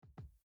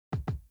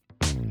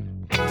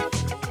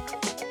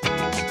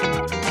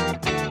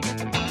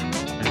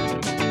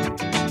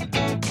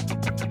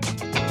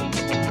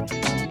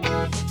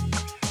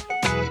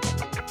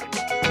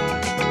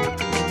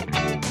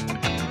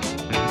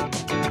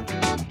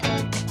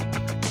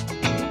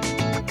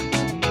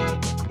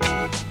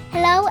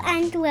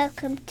and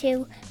welcome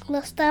to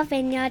Gloucester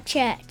Vineyard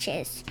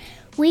Church's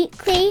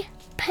weekly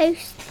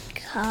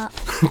postcard.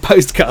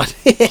 Podcast.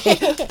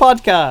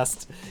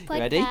 You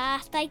ready?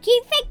 Podcast. I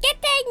keep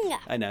forgetting.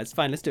 I know, it's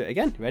fine. Let's do it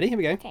again. Ready? Here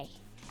we go. Okay.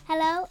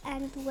 Hello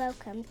and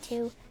welcome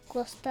to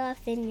Gloucester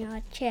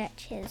Vineyard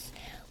Church's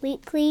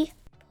weekly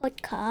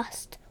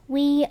podcast.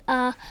 We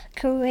are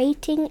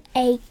creating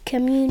a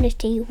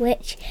community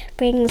which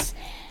brings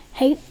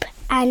hope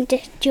and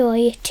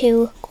joy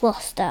to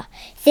Gloucester.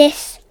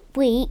 This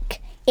week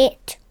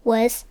it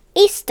was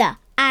Easter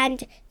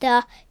and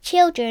the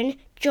children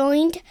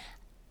joined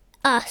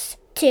us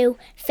to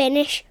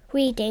finish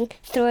reading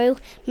through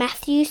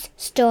Matthew's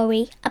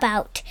story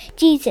about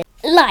Jesus'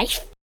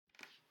 life.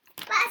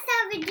 That's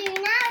how we do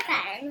now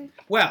then.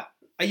 Well,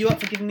 are you up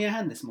for giving me a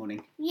hand this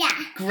morning? Yeah.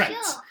 Great.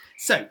 Sure.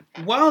 So,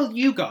 while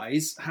you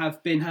guys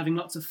have been having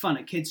lots of fun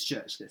at Kids'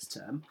 Church this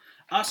term,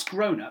 us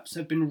grown-ups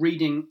have been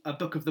reading a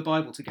book of the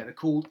Bible together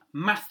called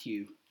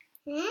Matthew.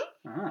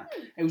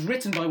 It was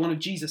written by one of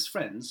Jesus'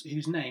 friends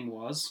whose name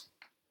was...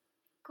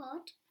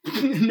 God.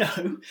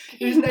 No,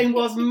 his name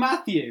was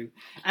Matthew.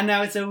 And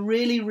now it's a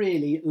really,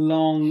 really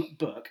long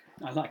book.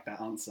 I like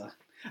that answer.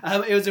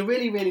 It was a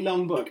really, really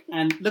long book.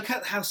 And look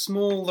at how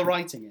small the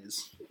writing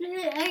is.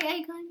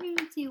 I can't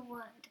even see a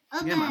word.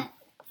 Yeah, man.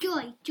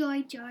 Joy.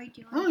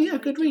 Oh, yeah,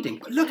 good reading.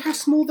 But look how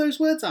small those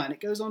words are, and it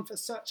goes on for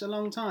such a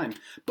long time.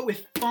 But we're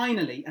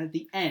finally at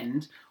the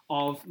end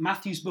of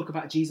Matthew's book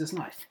about Jesus'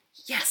 life.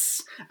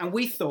 Yes! And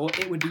we thought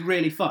it would be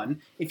really fun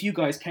if you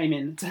guys came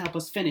in to help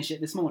us finish it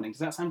this morning. Does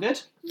that sound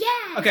good?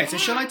 Yeah. Okay, so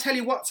shall I tell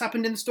you what's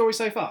happened in the story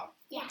so far?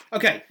 Yeah.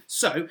 Okay,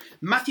 so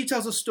Matthew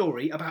tells a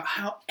story about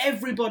how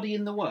everybody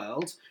in the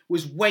world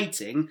was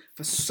waiting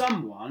for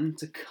someone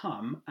to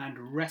come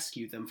and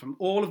rescue them from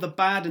all of the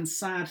bad and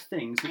sad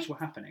things which were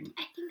happening.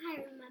 I think I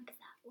remember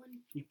that one.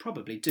 You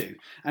probably do.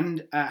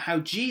 And how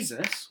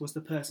Jesus was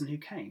the person who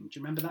came. Do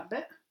you remember that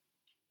bit?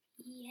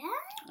 Yeah.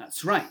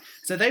 That's right.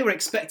 So they were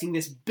expecting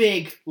this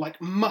big,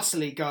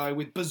 muscly guy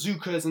with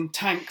bazookas and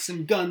tanks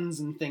and guns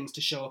and things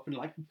to show up and,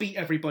 beat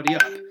everybody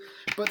up.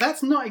 But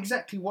that's not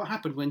exactly what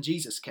happened when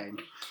Jesus came.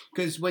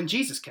 Because when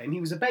Jesus came,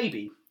 he was a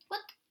baby.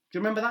 What? Do you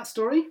remember that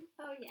story?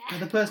 Oh, yeah.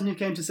 The person who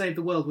came to save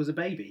the world was a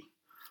baby.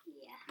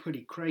 Yeah.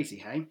 Pretty crazy,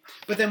 hey?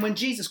 But then when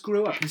Jesus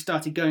grew up, he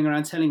started going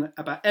around telling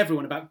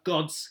everyone about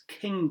God's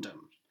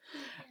kingdom.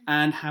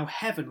 And how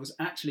heaven was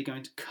actually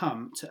going to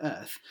come to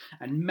earth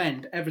and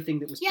mend everything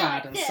that was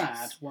bad and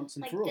sad once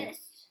and for all.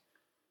 This.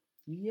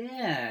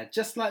 Yeah,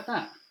 just like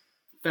that.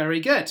 Very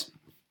good.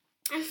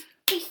 And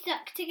be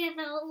stuck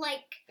together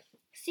like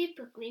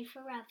super glue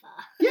forever.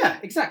 Yeah,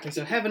 exactly.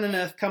 So heaven and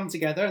earth come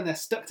together and they're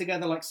stuck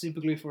together like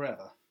super glue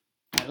forever.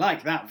 I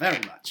like that very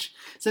much.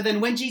 So then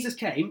when Jesus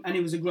came and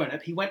he was a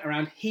grown-up, he went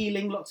around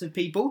healing lots of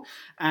people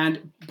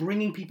and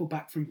bringing people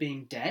back from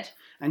being dead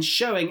and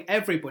showing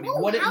everybody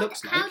what it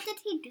looks like. How did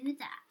he do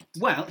that?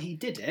 Well, he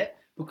did it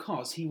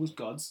because he was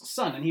God's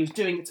son, and he was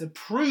doing it to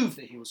prove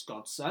that he was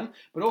God's son,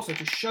 but also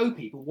to show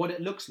people what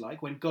it looks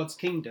like when God's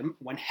kingdom,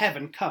 when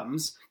heaven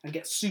comes and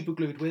gets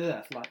superglued with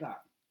earth like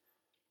that.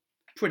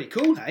 Pretty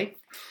cool, hey?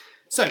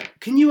 So,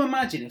 can you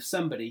imagine if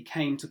somebody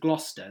came to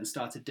Gloucester and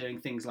started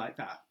doing things like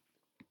that?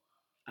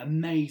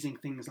 Amazing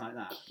things like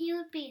that. He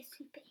would be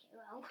a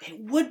superhero. It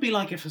would be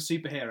like if a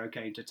superhero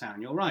came to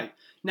town, you're right.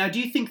 Now, do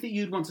you think that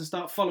you'd want to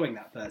start following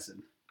that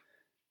person?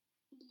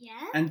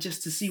 Yeah. And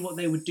just to see what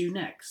they would do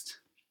next?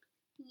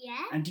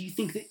 Yeah. And do you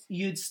think that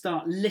you'd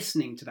start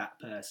listening to that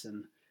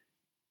person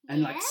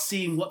and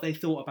seeing what they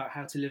thought about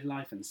how to live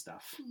life and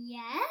stuff?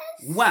 Yes.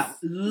 Well,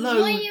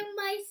 Why am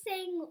I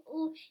saying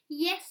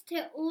yes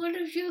to all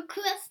of your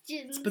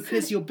questions? It's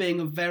because you're being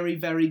a very,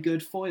 very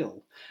good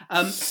foil.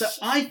 So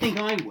I think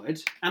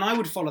I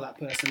would follow that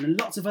person, and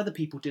lots of other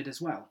people did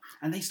as well.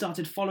 And they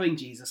started following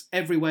Jesus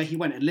everywhere he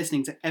went and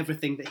listening to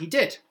everything that he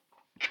did.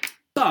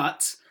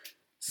 But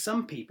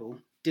some people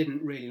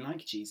didn't really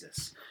like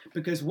Jesus,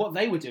 because what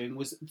they were doing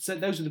was, so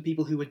those were the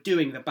people who were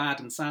doing the bad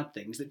and sad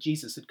things that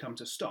Jesus had come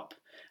to stop,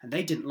 and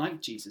they didn't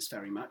like Jesus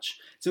very much.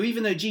 So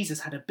even though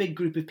Jesus had a big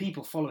group of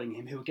people following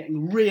him who were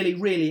getting really,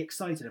 really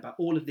excited about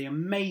all of the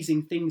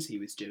amazing things he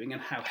was doing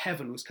and how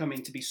heaven was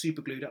coming to be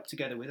superglued up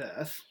together with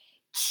earth,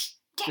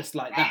 just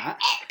like that,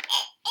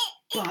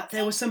 but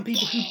there were some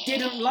people who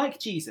didn't like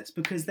Jesus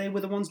because they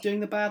were the ones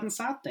doing the bad and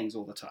sad things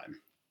all the time.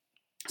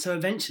 So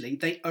eventually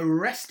they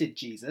arrested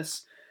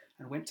Jesus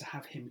and went to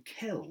have him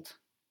killed.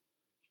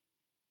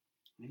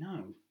 I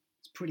know,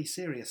 it's pretty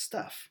serious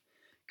stuff.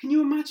 Can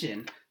you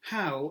imagine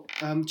how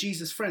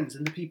Jesus' friends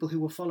and the people who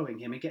were following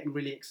him and getting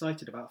really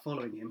excited about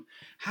following him,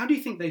 how do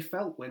you think they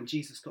felt when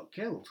Jesus got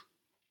killed?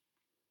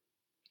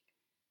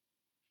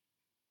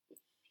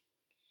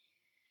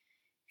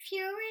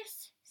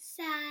 Furious,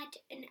 sad,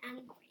 and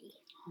angry.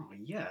 Oh,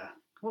 yeah.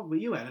 What were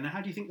you, Eleanor?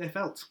 How do you think they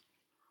felt?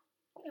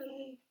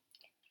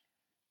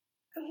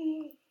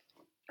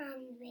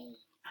 Angry.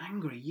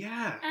 Angry,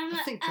 yeah.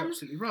 I think you're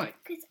absolutely right.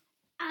 Because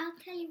I'll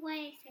tell you why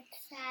I said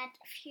sad,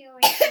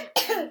 furious, and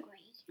angry.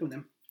 Go on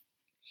then.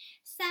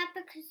 Sad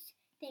because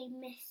they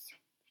miss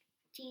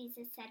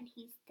Jesus and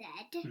he's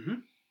dead.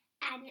 Mm-hmm.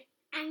 And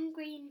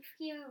angry and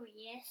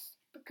furious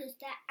because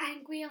they're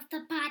angry of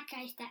the bad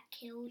guys that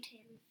killed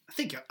him. I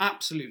think you're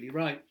absolutely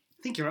right.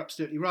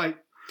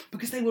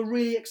 Because they were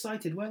really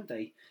excited, weren't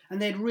they?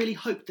 And they'd really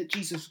hoped that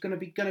Jesus was going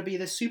to be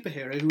the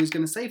superhero who was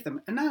going to save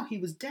them. And now he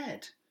was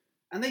dead.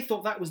 And they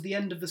thought that was the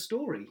end of the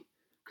story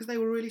because they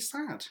were really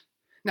sad.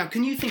 Now,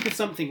 can you think of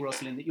something,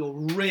 Rosalind, that you're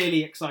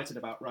really excited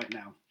about right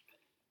now?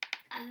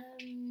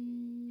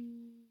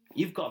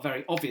 You've got a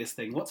very obvious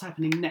thing. What's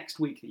happening next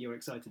week that you're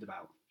excited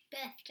about?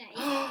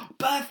 Birthday.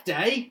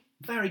 Birthday?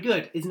 Very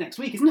good. It's next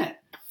week, isn't it?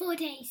 4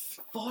 days.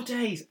 4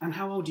 days. And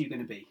how old are you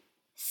going to be?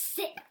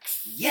 6.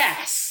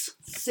 Yes!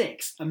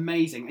 6.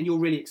 Amazing. And you're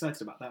really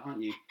excited about that,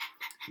 aren't you?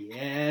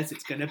 Yes,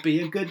 it's going to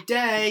be a good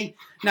day.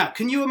 Now,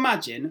 can you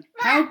imagine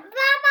how... What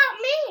about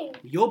me?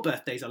 Your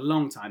birthday's a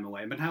long time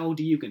away, but how old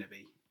are you going to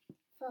be?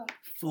 4.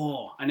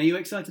 4. And are you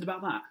excited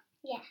about that?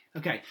 Yeah.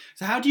 Okay,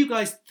 so how do you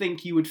guys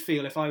think you would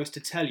feel if I was to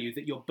tell you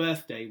that your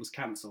birthday was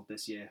cancelled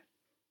this year?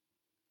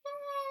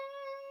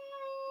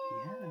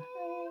 Yeah.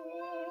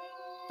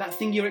 That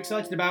thing you're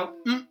excited about,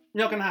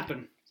 not going to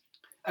happen.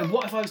 And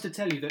what if I was to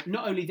tell you that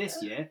not only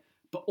this year,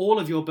 but all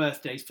of your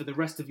birthdays for the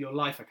rest of your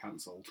life are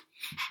cancelled?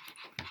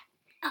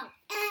 Oh.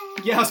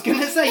 Yeah, I was going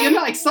to say, you're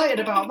not excited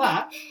about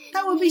that.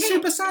 That would be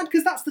super sad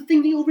because that's the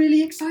thing that you're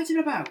really excited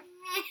about.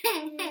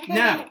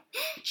 Now,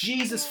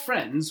 Jesus'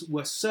 friends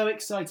were so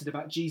excited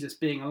about Jesus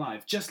being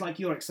alive, just like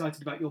you're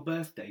excited about your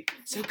birthday.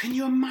 So can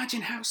you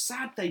imagine how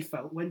sad they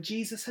felt when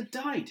Jesus had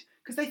died?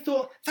 Because they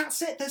thought,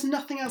 that's it, there's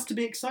nothing else to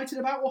be excited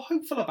about or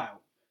hopeful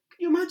about. Can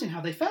you imagine how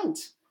they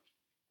felt?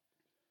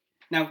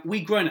 Now,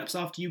 we grown-ups,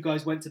 after you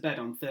guys went to bed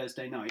on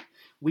Thursday night,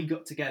 we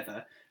got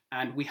together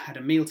and we had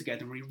a meal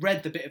together and we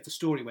read the bit of the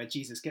story where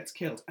Jesus gets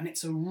killed. And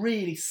it's a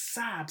really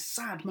sad,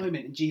 sad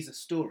moment in Jesus'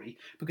 story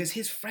because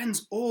his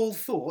friends all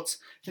thought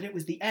that it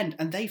was the end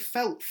and they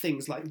felt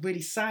things like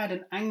really sad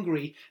and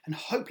angry and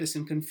hopeless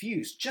and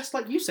confused, just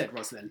like you said,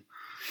 Rosalind.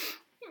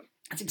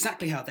 That's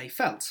exactly how they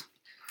felt.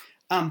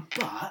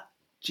 But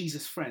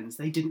Jesus' friends,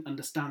 they didn't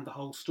understand the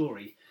whole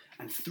story.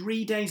 And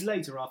 3 days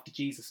later after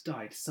Jesus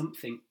died,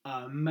 something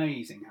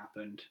amazing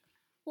happened.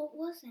 What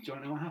was it? Do you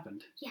want to know what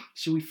happened? Yeah.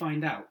 Shall we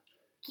find out?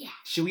 Yeah.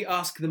 Shall we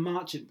ask the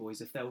Marchant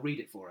Boys if they'll read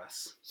it for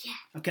us? Yeah.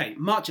 Okay,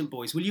 Marchant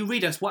Boys, will you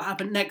read us what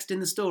happened next in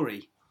the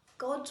story?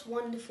 God's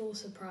wonderful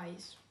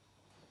surprise.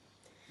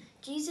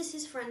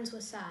 Jesus' friends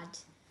were sad.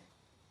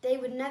 They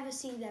would never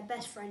see their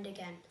best friend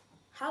again.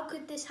 How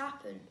could this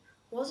happen?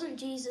 Wasn't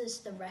Jesus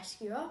the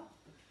rescuer?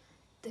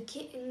 The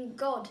King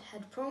God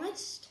had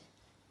promised?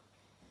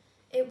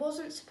 It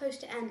wasn't supposed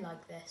to end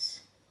like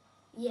this.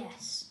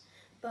 Yes,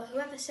 but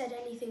whoever said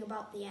anything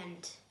about the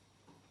end?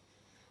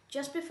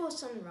 Just before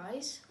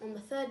sunrise, on the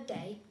 3rd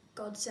day,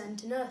 God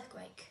sent an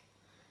earthquake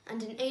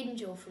and an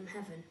angel from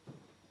heaven.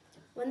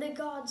 When the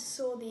guards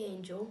saw the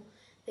angel,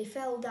 they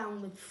fell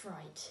down with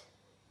fright.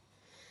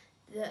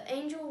 The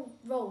angel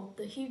rolled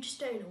the huge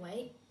stone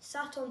away,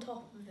 sat on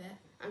top of it,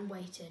 and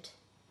waited.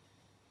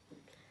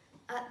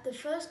 At the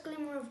first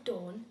glimmer of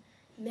dawn,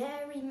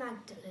 Mary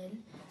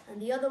Magdalene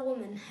and the other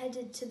woman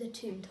headed to the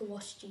tomb to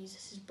wash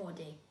Jesus'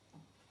 body.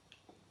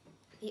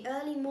 The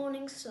early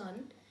morning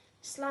sun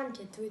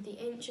slanted through the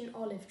ancient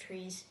olive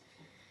trees,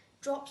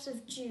 drops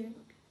of dew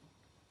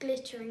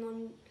glittering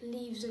on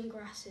leaves and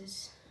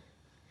grasses,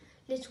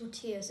 little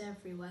tears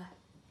everywhere.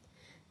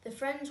 The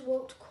friends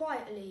walked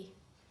quietly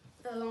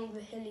along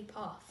the hilly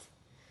path,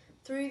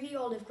 through the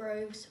olive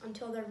groves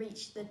until they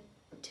reached the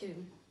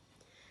tomb,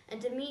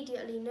 and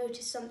immediately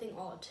noticed something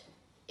odd.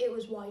 It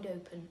was wide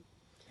open.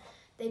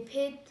 They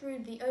peered through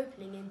the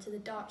opening into the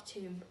dark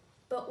tomb.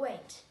 But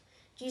wait,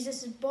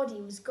 Jesus'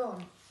 body was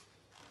gone.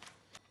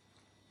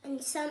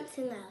 And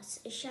something else,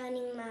 a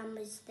shining man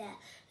was there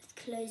with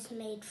clothes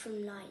made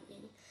from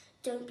lightning.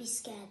 Don't be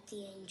scared,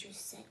 the angel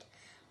said,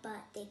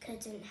 but they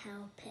couldn't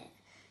help it.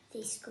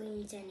 They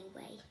screamed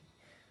anyway.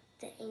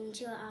 The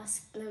angel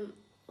asked them,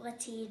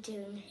 "What are you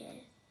doing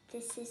here?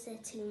 This is a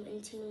tomb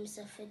and tombs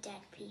are for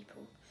dead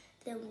people."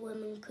 The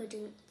woman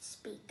couldn't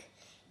speak.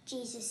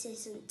 "Jesus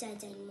isn't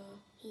dead anymore,"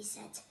 he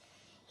said.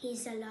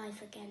 "He's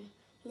alive again."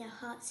 Their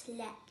hearts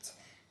leapt,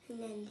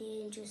 and then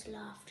the angels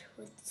laughed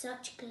with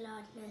such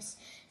gladness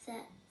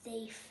that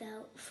they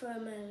felt for a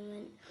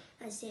moment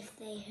as if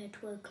they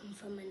had woken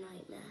from a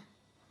nightmare.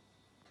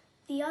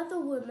 The other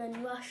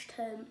woman rushed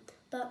home,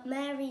 but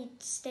Mary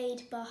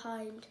stayed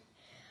behind.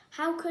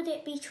 How could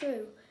it be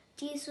true?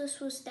 Jesus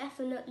was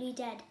definitely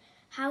dead.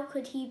 How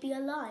could he be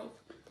alive?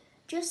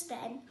 Just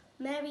then,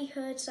 Mary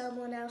heard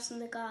someone else in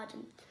the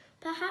garden.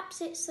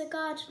 Perhaps it's the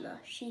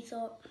gardener, she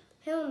thought.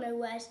 He'll know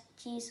where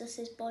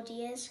Jesus'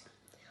 body is.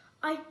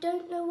 "I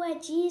don't know where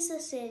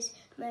Jesus is,"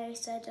 Mary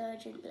said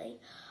urgently.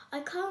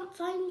 "I can't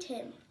find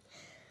him."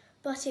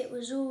 But it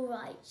was all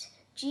right.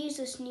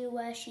 Jesus knew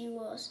where she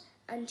was,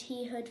 and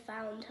he had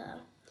found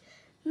her.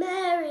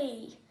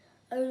 "Mary!"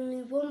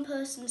 Only one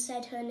person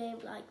said her name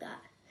like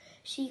that.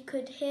 She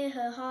could hear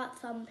her heart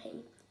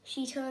thumping.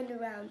 She turned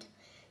around.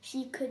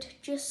 She could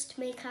just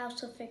make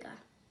out a figure.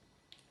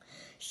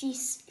 She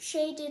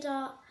shaded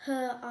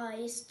her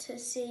eyes to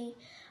see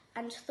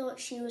and thought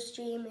she was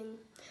dreaming.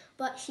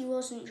 But she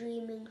wasn't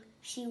dreaming,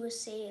 she was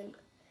seeing.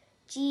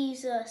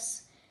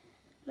 Jesus!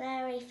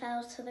 Mary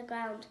fell to the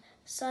ground.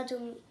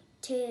 Sudden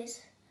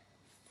tears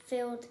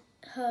filled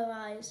her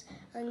eyes,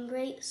 and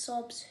great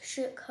sobs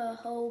shook her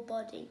whole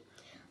body.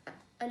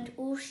 And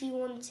all she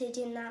wanted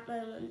in that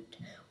moment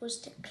was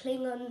to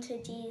cling on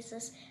to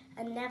Jesus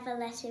and never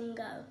let him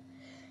go.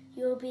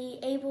 "You'll be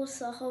able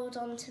to hold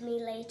on to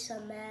me later,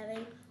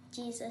 Mary,"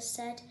 Jesus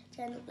said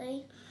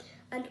gently,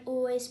 "and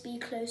always be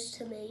close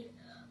to me.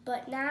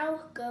 But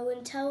now go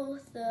and tell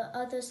the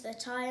others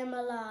that I am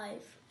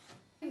alive."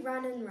 She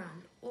ran and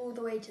ran all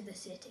the way to the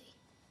city.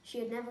 She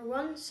had never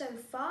run so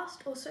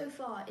fast or so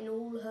far in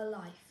all her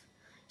life.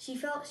 She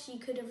felt she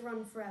could have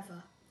run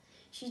forever.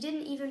 She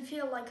didn't even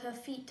feel like her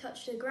feet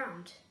touched the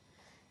ground.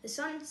 The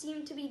sun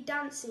seemed to be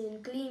dancing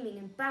and gleaming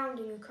and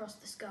bounding across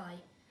the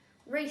sky,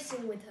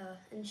 racing with her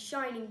and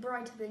shining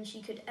brighter than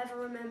she could ever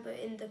remember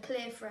in the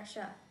clear, fresh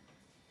air.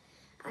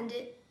 And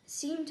it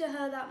seemed to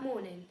her that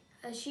morning,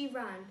 as she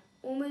ran,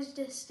 almost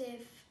as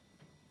if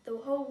the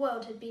whole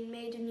world had been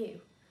made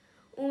anew,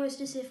 almost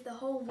as if the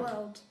whole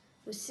world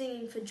was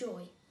singing for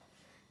joy.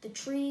 The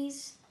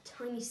trees,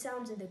 tiny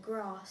sounds of the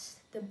grass,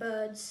 the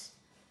birds,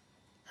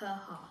 her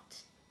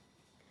heart.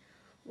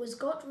 Was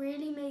God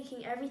really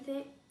making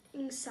everything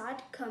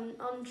sad come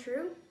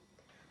untrue?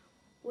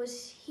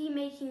 Was he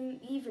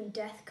making even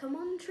death come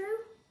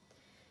untrue?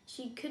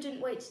 She couldn't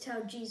wait to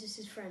tell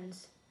Jesus'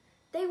 friends.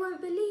 "They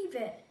won't believe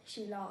it,"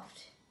 she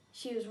laughed.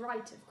 She was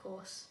right, of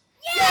course.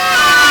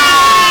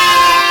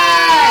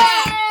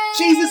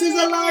 Jesus is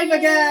alive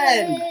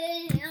again!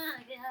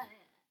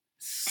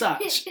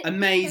 Such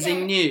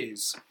amazing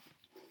news.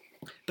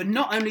 But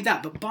not only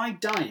that, but by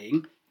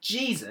dying,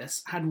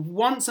 Jesus had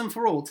once and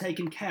for all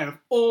taken care of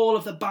all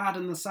of the bad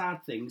and the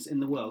sad things in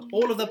the world.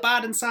 All of the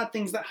bad and sad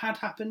things that had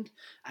happened,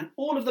 and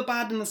all of the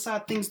bad and the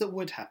sad things that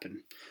would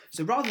happen.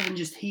 So rather than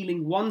just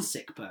healing one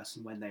sick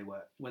person when they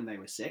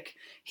were sick,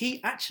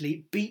 he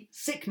actually beat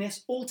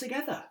sickness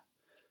altogether.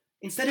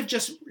 Instead of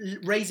just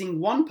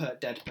raising one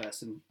dead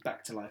person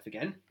back to life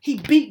again, he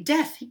beat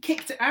death. He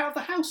kicked it out of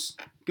the house.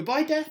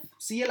 Goodbye, death.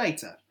 See you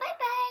later.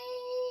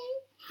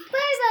 Bye-bye.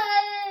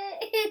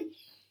 Bye-bye.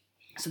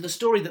 So the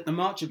story that the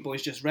Marchant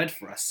Boys just read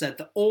for us said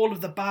that all of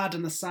the bad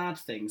and the sad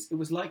things, it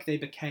was like they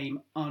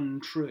became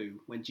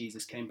untrue when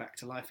Jesus came back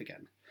to life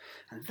again.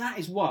 And that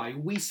is why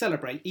we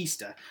celebrate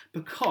Easter,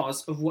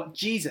 because of what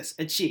Jesus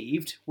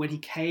achieved when he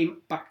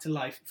came back to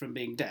life from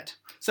being dead.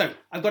 So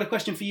I've got a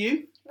question for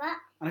you. What?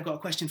 And I've got a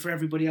question for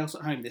everybody else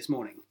at home this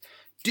morning.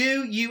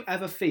 Do you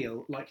ever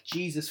feel like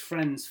Jesus'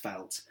 friends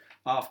felt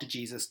after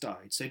Jesus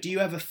died? So do you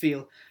ever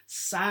feel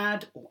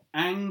sad or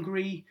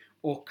angry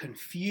or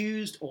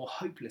confused or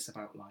hopeless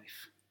about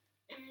life?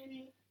 I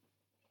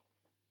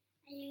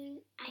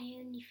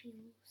only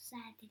feel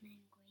sad and angry.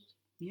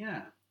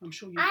 Yeah, I'm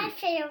sure you do. I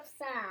feel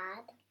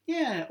sad.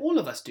 Yeah, all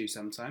of us do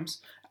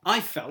sometimes. I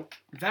felt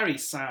very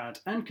sad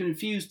and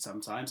confused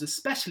sometimes,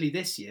 especially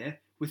this year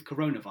with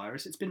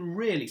coronavirus. It's been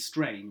really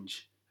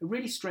strange. A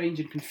really strange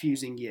and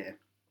confusing year.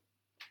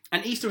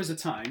 And Easter is a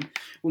time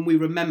when we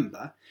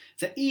remember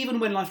that even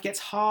when life gets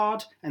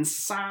hard and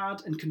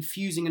sad and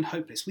confusing and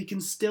hopeless, we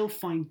can still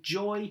find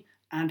joy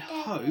and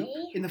hope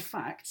in the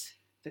fact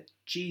that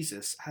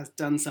Jesus has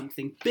done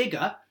something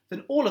bigger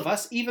than all of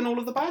us, even all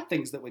of the bad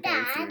things that we're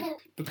going through.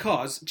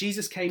 Because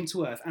Jesus came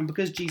to earth, and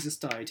because Jesus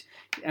died,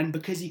 and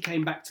because he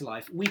came back to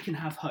life, we can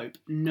have hope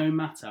no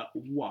matter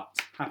what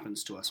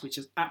happens to us, which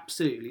is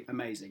absolutely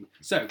amazing.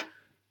 So,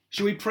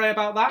 shall we pray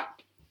about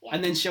that? Yeah.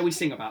 And then shall we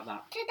sing about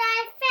that? Should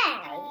I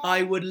pray?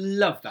 I would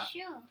love that.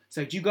 Sure.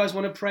 So do you guys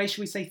want to pray?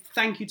 Shall we say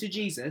thank you to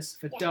Jesus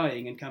for Yeah.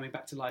 dying and coming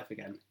back to life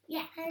again?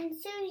 Yeah. And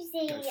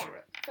Susie Go for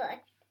it.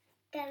 for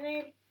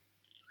coming,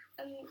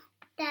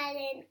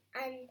 dying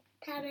and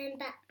coming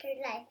back to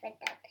life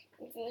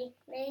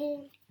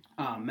again.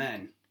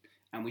 Amen.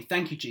 And we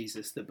thank you,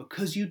 Jesus, that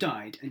because you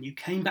died and you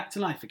came back to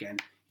life again,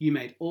 you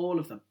made all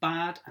of the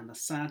bad and the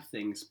sad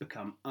things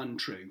become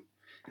untrue.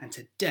 And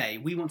today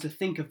we want to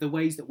think of the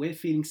ways that we're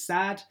feeling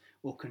sad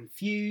or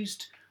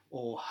confused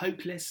or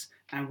hopeless,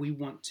 and we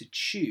want to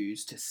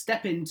choose to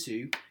step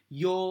into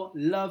your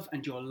love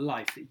and your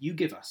life that you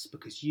give us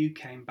because you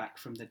came back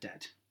from the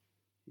dead.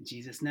 In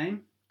Jesus'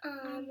 name.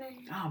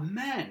 Amen.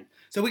 Amen.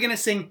 So we're going to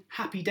sing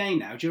Happy Day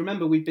now. Do you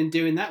remember we've been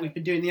doing that? We've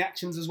been doing the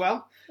actions as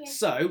well. Yeah.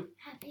 So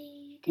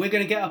Happy we're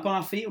going to get up on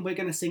our feet and we're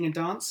going to sing and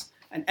dance.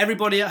 And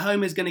everybody at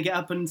home is going to get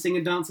up and sing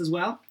and dance as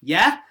well.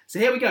 Yeah? So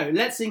here we go.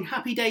 Let's sing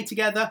Happy Day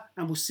together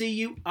and we'll see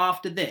you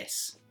after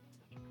this.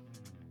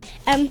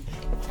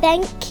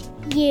 Thank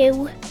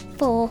you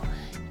for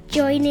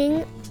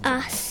joining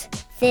us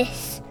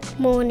this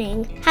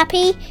morning.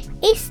 Happy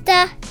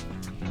Easter!